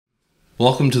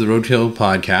Welcome to the Roadkill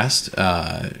Podcast.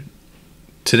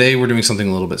 Today we're doing something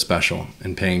a little bit special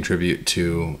and paying tribute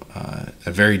to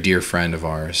a very dear friend of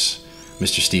ours,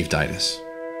 Mr. Steve Didas.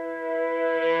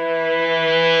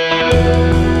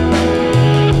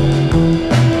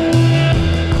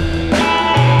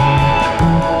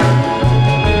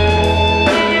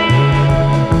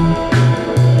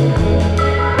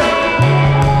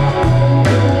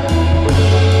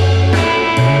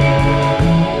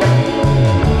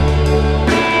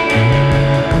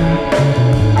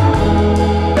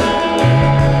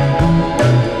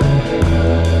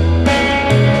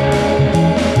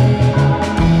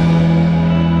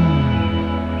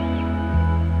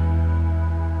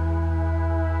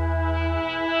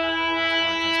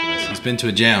 Been to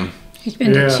a jam. He's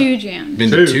been to two jams.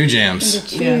 Been to two jams. Been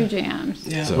to two jams.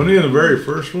 Yeah. So, Wasn't he in the very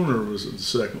first one, or was it the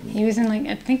second one? He was in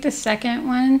I think the second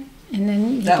one, and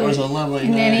then that was a lovely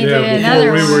and night. then he did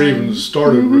another before we were even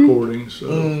started recording.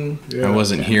 So I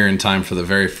wasn't here in time for the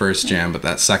very first jam, but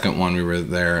that second one we were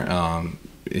there.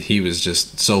 He was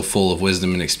just so full of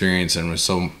wisdom and experience, and was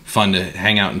so fun to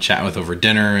hang out and chat with over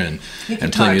dinner and he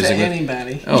could play talk music to with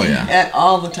anybody. Oh yeah,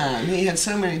 all the time. He had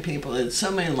so many people, and so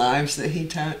many lives that he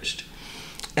touched.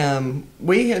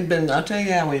 We had been, I'll tell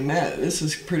you how we met. This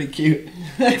is pretty cute.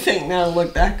 I think now to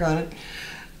look back on it.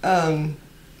 I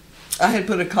had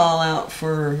put a call out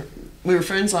we were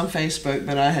friends on Facebook,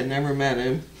 but I had never met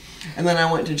him. And then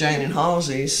I went to Jane and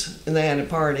Halsey's, and they had a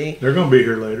party. They're going to be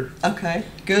here later. Okay,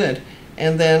 good.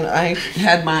 And then I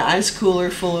had my ice cooler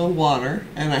full of water,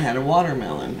 and I had a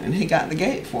watermelon, and he got the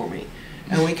gate for me.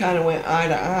 And we kind of went eye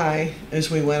to eye as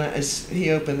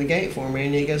he opened the gate for me,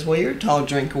 and he goes, "Well, you're a tall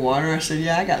drink of water." I said,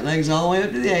 "Yeah, I got legs all the way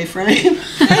up to the A-frame."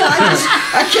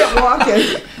 I kept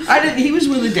walking. He was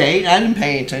with a date. I didn't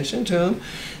pay attention to him.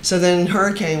 So then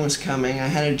hurricane was coming. I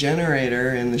had a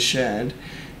generator in the shed.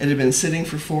 It had been sitting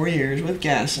for 4 years with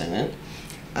gas in it.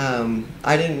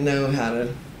 I didn't know how to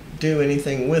do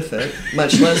anything with it,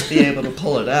 much less be able to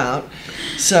pull it out.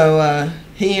 So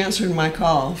he answered my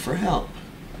call for help.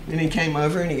 And he came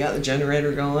over and he got the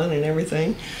generator going and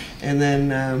everything. And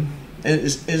then,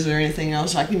 is there anything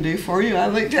else I can do for you? I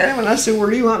looked at him and I said, "Where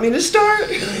do you want me to start?"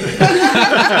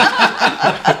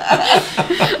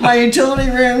 My utility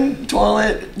room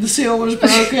toilet, the seal was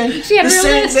broken. The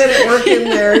sink didn't work in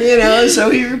there, so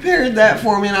he repaired that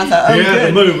for me. And I thought, He good. had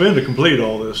to move in to complete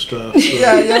all this stuff. So.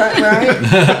 Yeah,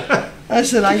 right. I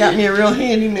said, I got me a real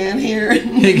handyman here.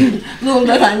 Little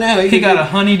did I know. He got a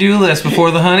honey-do list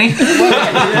before the honey.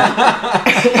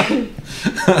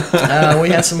 We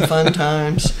had some fun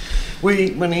times.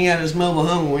 When he had his mobile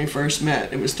home when we first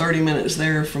met, it was 30 minutes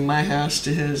there from my house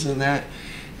to his and that.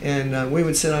 And we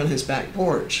would sit on his back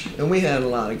porch. And we had a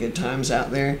lot of good times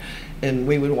out there. And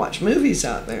we would watch movies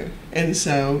out there. And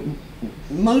so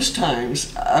most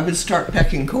times I would start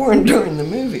pecking corn during the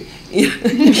movie,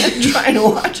 trying to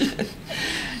watch it.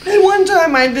 And one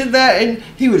time I did that, and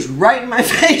he was right in my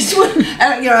face,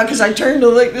 because I turned to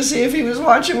look to see if he was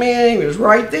watching me, and he was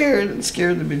right there, and it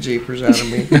scared the bejeepers out of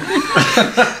me.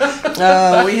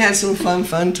 We had some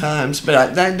fun times,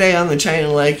 but that day on the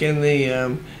China Lake in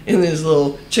this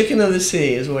little chicken of the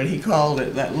sea is what he called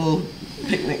it, that little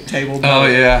picnic table. Oh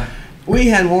yeah. We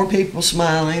had more people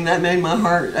smiling. That made my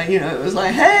heart, it was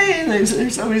like, hey, and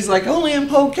then somebody's like, only in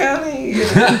Polk County.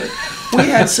 We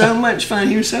had so much fun.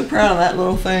 He was so proud of that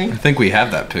little thing. I think we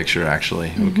have that picture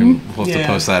actually. We'll have to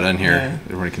post that in here. Yeah.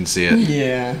 Everybody can see it.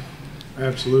 Yeah.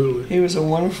 Absolutely. He was a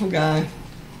wonderful guy.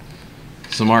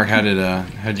 So Mark, how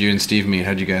did you and Steve meet?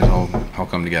 How did you guys all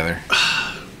come together?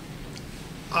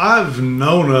 I've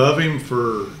known of him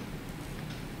for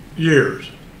years.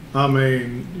 I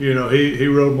mean, he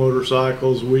rode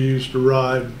motorcycles. We used to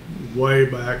ride way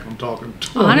back. I'm talking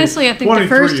 20, honestly, I think the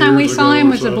first time we saw him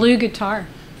was a a blue guitar.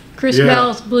 Chris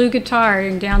Bell's blue guitar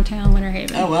in downtown Winter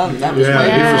Haven. Oh, well, that was he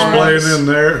was playing in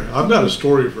there. I've got a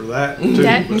story for that, too.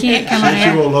 That can't come on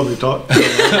air. She won't let me talk.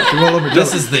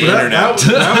 This is the internet.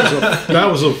 That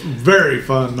was a very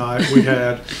fun night we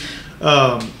had.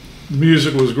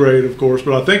 Music was great, of course,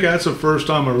 but I think that's the first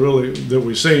time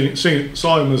we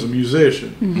saw him as a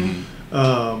musician.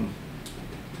 Mm-hmm.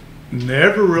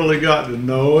 Never really got to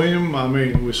know him. I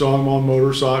mean, we saw him on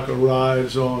motorcycle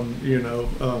rides, on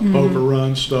poker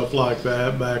runs, stuff like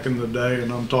that back in the day,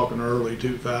 and I'm talking early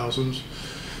 2000s.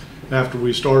 After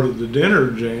we started the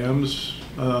dinner jams,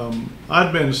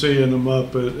 I'd been seeing him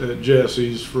up at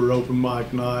Jesse's for open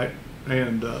mic night,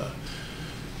 and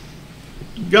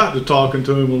got to talking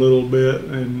to him a little bit,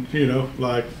 and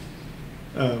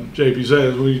JP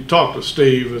says, when you talk to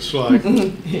Steve, it's like,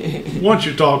 once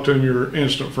you talk to him, you're an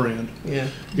instant friend. Yeah.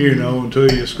 You know,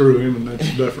 until you screw him, and that's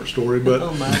a different story. But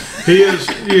Oh my. he is,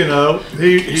 you know,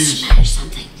 he's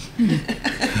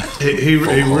he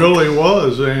really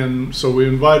was. And so we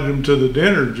invited him to the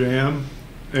dinner jam.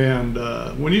 And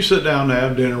when you sit down to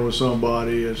have dinner with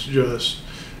somebody, it's just,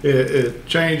 it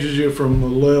changes you from a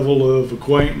level of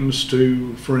acquaintance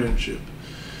to friendship.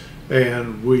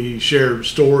 And we shared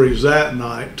stories that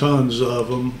night, tons of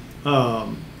them.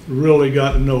 Really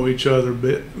got to know each other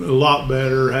a lot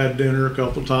better. Had dinner a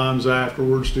couple times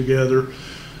afterwards together.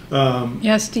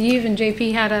 Yeah, Steve and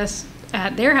JP had us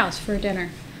at their house for dinner.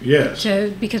 Yes.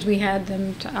 Because we had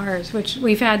them to ours, which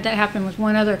we've had that happen with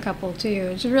one other couple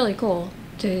too. It's really cool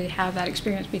to have that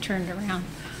experience be turned around.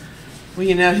 Well,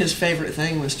 you know, his favorite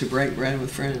thing was to break bread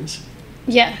with friends.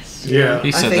 Yes. Yeah.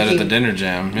 He said that at the dinner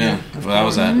jam. Yeah. of Well, that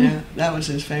was course. that. Yeah, that was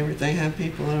his favorite thing. Have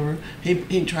people over.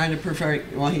 He tried to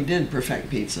perfect. Well, he did perfect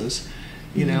pizzas.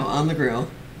 You know, on the grill.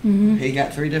 Mm-hmm. He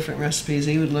got 3 different recipes.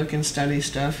 He would look and study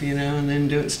stuff, you know, and then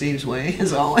do it Steve's way,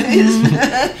 as always.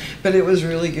 But it was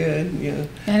really good. Yeah.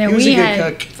 And He then was we a good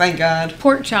had cook. Thank God.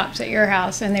 pork chops at your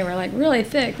house, and they were like really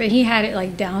thick, but he had it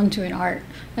like down to an art,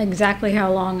 like exactly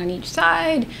how long on each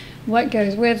side, what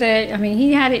goes with it. I mean,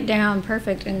 he had it down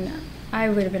perfect, and I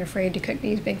would have been afraid to cook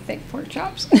these big thick pork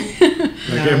chops. They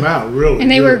came out really And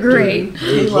they good, were great. too.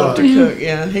 It He was loved like- to cook.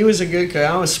 Yeah, he was a good cook.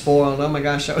 I was spoiled. Oh my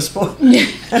gosh, I was spoiled.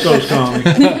 So's Tommy.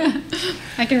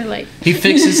 I can relate. He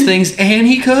fixes things and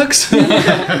he cooks.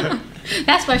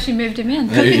 That's why she moved him in.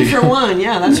 Cooking for one,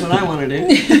 yeah, that's what I want to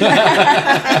do. You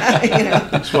know.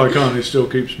 That's why Connie still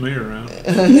keeps me around.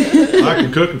 I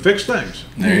can cook and fix things.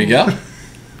 There you go.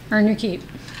 Earn your keep.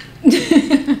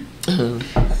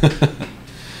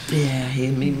 Yeah, he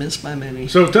and me missed by many.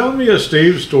 So tell me a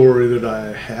Steve story that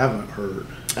I haven't heard.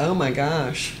 Oh my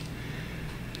gosh.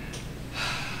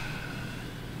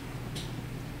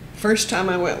 First time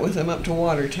I went with him up to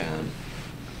Watertown,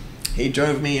 he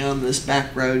drove me on this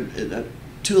back road,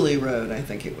 Thule Road, I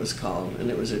think it was called,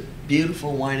 and it was a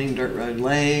beautiful winding dirt road,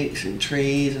 lakes and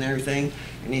trees and everything,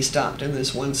 and he stopped in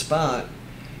this one spot,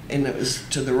 and it was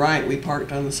to the right. We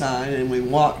parked on the side, and we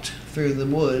walked through the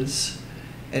woods,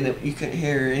 and you couldn't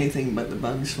hear anything but the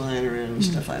bugs flying around and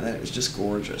stuff like that. It was just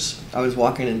gorgeous. I was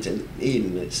walking into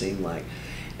Eden, it seemed like.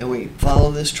 And we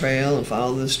followed this trail and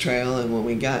followed this trail, and when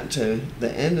we got to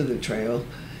the end of the trail,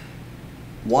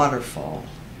 waterfall.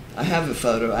 I have a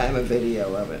photo, I have a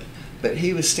video of it. But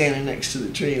he was standing next to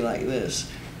the tree like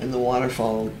this, and the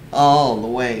waterfall all the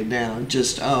way down.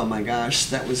 Just, oh my gosh,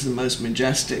 that was the most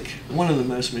majestic, one of the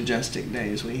most majestic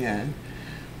days we had.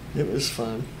 It was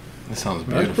fun. That sounds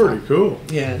That's beautiful. pretty cool.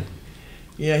 Yeah.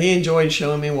 Yeah, he enjoyed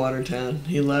showing me Watertown.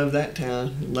 He loved that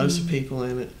town. He loves the people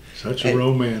in it. Such a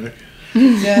romantic.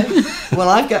 Yeah. Well,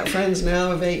 I've got friends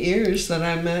now of 8 years that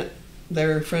I met.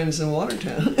 They're friends in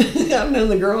Watertown. I've known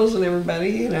the girls and everybody,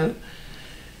 you know.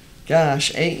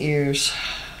 Gosh, 8 years.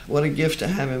 What a gift to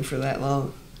have him for that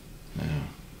long. Yeah.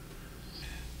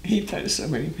 He touched so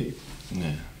many people.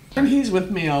 Yeah. And he's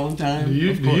with me all the time. Do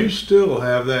you still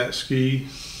have that ski?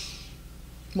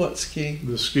 What ski?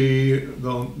 The ski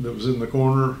that was in the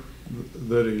corner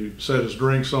that he set his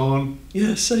drinks on?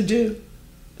 Yes, I do.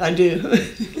 I do.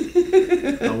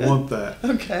 I want that.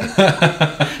 Okay.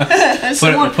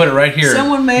 Put it right here.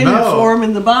 Someone made No. it for him,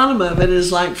 and the bottom of it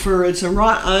is like it's a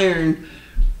wrought iron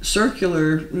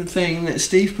circular thing that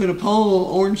Steve put a pole,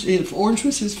 orange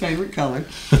was his favorite color,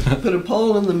 put a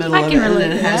pole in the middle I of it, can and relate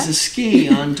then it to has that. a ski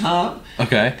on top,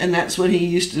 Okay. and that's what he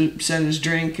used to set his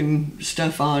drink and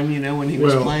stuff on, you know, when he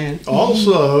was Well, playing.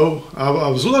 also, I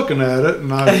was looking at it,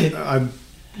 and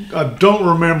I don't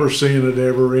remember seeing it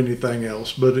ever anything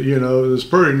else, but you know, it's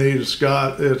pretty neat. It's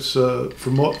got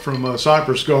from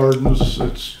Cypress Gardens.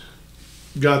 It's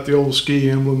got the old ski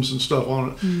emblems and stuff on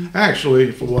it. Actually,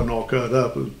 if it wasn't all cut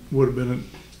up, it would have been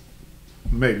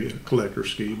maybe a collector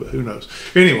ski, but who knows?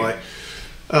 Anyway,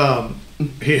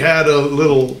 he had a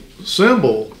little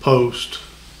cymbal post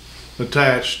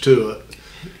attached to it,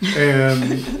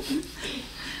 and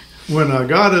when I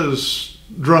got his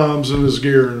drums and his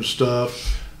gear and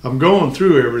stuff, I'm going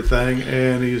through everything,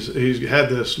 and he's had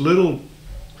this little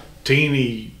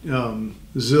teeny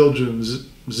Zildjian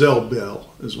Zell bell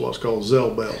is what's called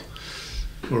Zell bell,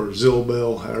 or Zill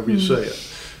bell, however you say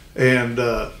it. And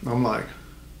I'm like,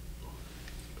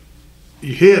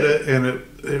 you hit it, and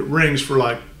it rings for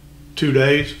like 2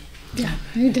 days. Yeah,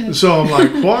 he does. So I'm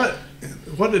like,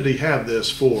 what did he have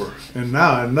this for? And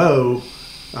now I know,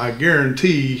 I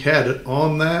guarantee he had it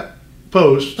on that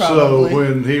post. Probably. So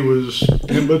when he was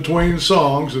in between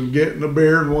songs and getting a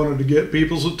beer and wanted to get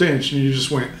people's attention, you just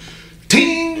went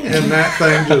ting, and that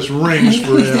thing just rings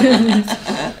forever.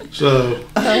 So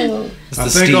I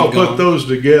think I'll put those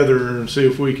together and see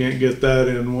if we can't get that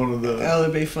in one of the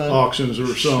that'd be fun. auctions or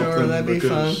something. Sure, that'd be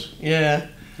fun. Yeah.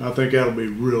 I think that'll be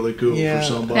really cool for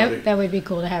somebody. That would be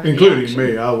cool to have. Including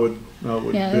me. I would bid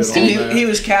on that. He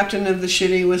was captain of the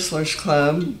Shitty Whistlers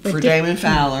Club for Damon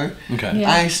Fowler. Okay. Yeah.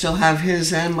 I still have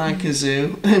his and my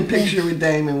kazoo. Picture with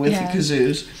Damon with the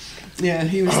kazoos. Yeah,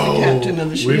 he was the captain of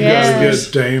the Shitty We've Whistlers.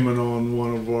 got to get Damon on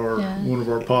one of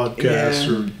our podcasts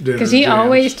or dinner because he jams.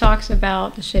 always talks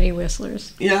about the Shitty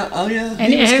Whistlers. Yeah, oh yeah.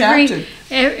 And he was captain.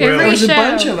 Every There's show, a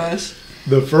bunch of us.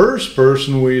 The first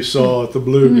person we saw at the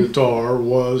Blue Guitar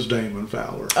was Damon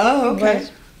Fowler. Oh, okay.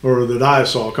 Or that I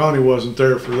saw. Connie wasn't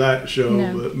there for that show,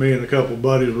 No. but me and a couple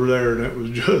buddies were there, and it was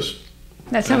just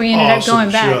That's how we ended up awesome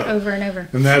going back show. over and over.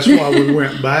 And that's why we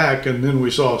went back, and then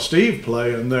we saw Steve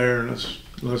playing there, and it's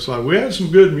like we had some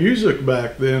good music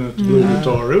back then at the Blue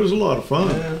Guitar. It was a lot of fun.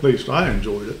 Yeah. At least I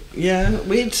enjoyed it. Yeah,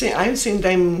 I'd seen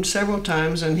Damon several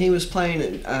times, and he was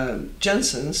playing at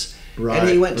Jensen's. And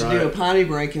he went to do a potty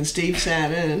break, and Steve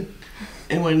sat in.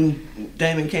 And when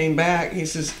Damon came back, he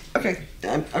says, okay,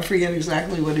 I forget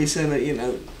exactly what he said, but, you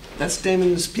know, that's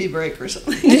Damon's pee break or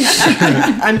something.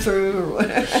 I'm through or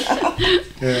whatever.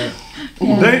 Yeah.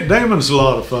 Damon's a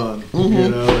lot of fun. You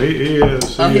know, he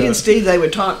is. He and Steve, they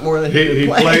would talk more than he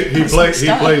would play. He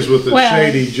plays with the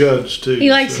shady judge too.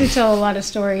 He likes to tell a lot of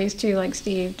stories too, like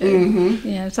Steve did.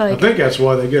 Yeah, so like, I think that's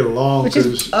why they get along,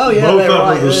 because both of them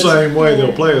are the same way.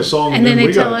 They'll play a song and then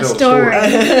they tell a story.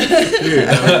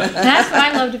 That's what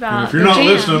I loved about. And if you're not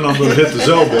listening, I'm going to hit the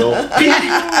Zell bell.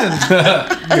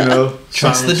 You know,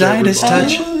 trust the Didas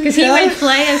touch. Because he would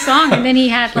play a song, and then he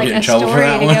had like a story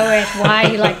to go with why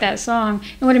he liked that song.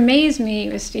 And what amazed me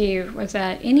with Steve was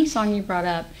that any song you brought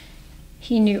up,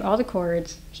 he knew all the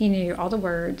chords, he knew all the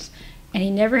words, and he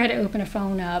never had to open a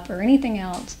phone up or anything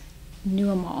else. Knew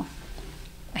them all.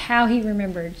 How he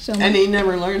remembered so much. And he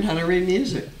never learned how to read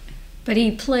music. But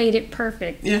he played it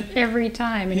perfect every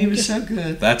time. And he was so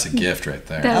good. That's a gift right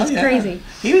there. That was crazy.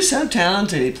 He was so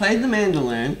talented. He played the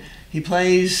mandolin. He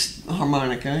plays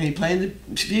harmonica. He played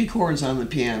a few chords on the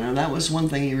piano. That was one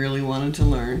thing he really wanted to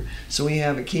learn. So we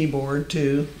have a keyboard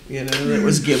too, you know, that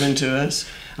was given to us.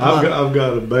 I've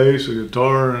got a bass, a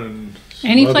guitar, and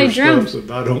he played drums that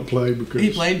I don't play because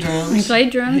he played drums. He played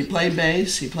drums. He played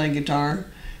bass. He played guitar.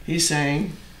 He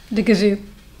sang. The kazoo.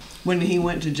 When we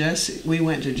went to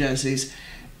Jesse's,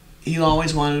 he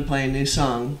always wanted to play a new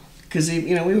song because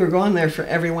we were going there for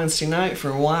every Wednesday night for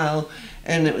a while.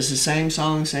 And it was the same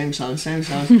song. So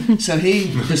he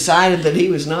decided that he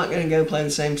was not going to go play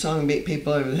the same song and beat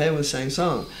people over the head with the same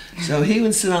song. So he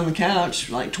would sit on the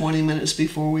couch like 20 minutes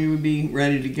before we would be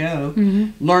ready to go,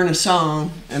 learn a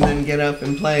song, and then get up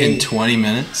and play. In 20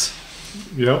 minutes?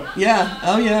 Yep. Yeah.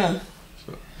 Oh, yeah.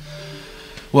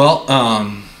 Well,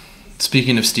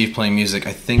 speaking of Steve playing music,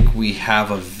 I think we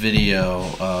have a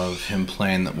video of him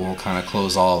playing that we'll kind of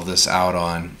close all of this out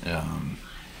on.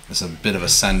 It's a bit of a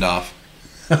send-off.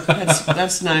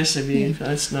 That's nice of you.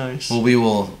 That's nice. Well, we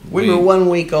were 1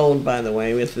 week old, by the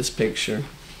way, with this picture.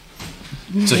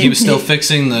 So he was still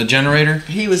fixing the generator?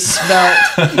 He was svelte.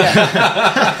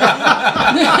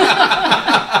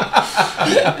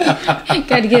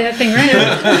 Got to get that thing right.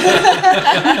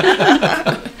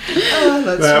 Oh,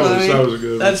 that's funny. That was a good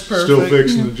one. That's perfect. Still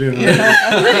fixing the generator.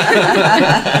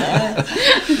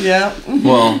 Yeah.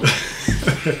 Well,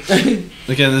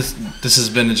 again, this has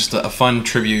been just a fun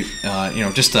tribute.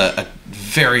 Just a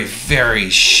very, very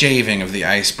shaving of the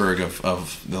iceberg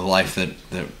of the life that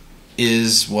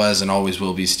was, and always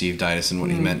will be Steve Didas, and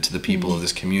what he meant to the people of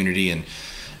this community, and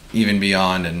even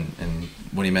beyond, and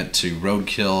what he meant to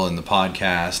Roadkill and the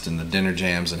podcast and the dinner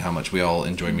jams, and how much we all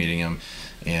enjoy meeting him.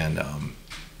 And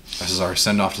this is our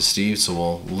send off to Steve. So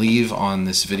we'll leave on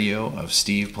this video of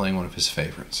Steve playing one of his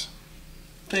favorites.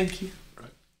 Thank you.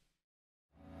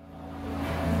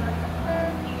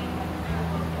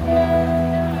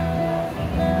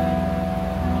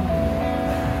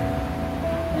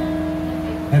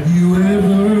 Have you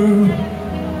ever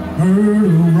heard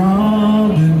a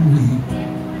robin weep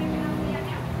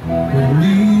when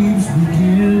leaves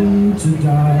begin to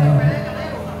die?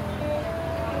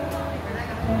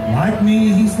 Like me,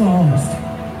 he's lost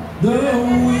the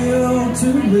will to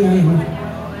live,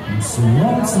 and so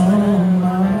lonesome I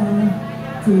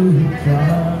could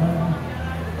cry.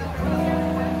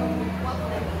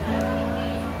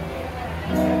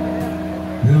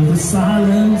 Feel the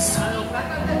silence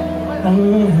of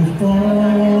a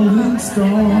falling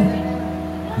star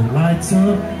that lights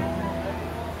up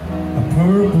a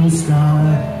purple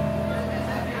sky.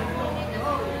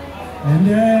 And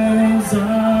as I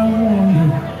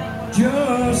wander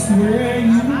just where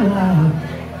you are.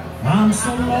 I'm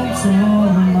so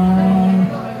lonesome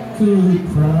I could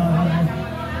cry.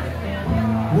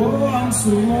 Oh, I'm so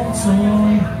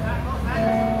lonesome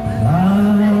I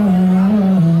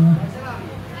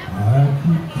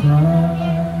could cry.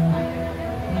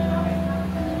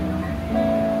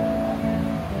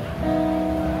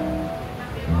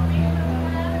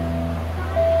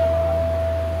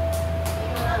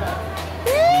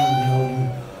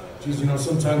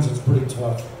 Sometimes it's pretty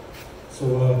tough.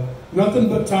 So nothing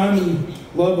but time and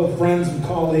love of friends and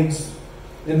colleagues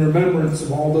in remembrance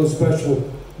of all those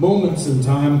special moments in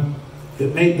time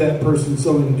that made that person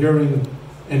so endearing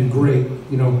and great.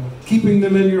 Keeping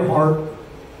them in your heart,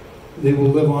 they will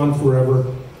live on forever.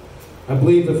 I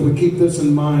believe if we keep this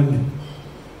in mind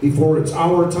before it's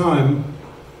our time,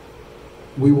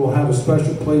 we will have a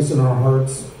special place in our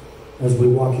hearts as we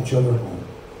walk each other home.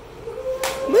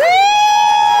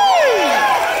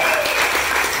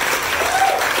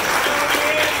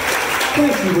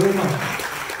 Thank you very much.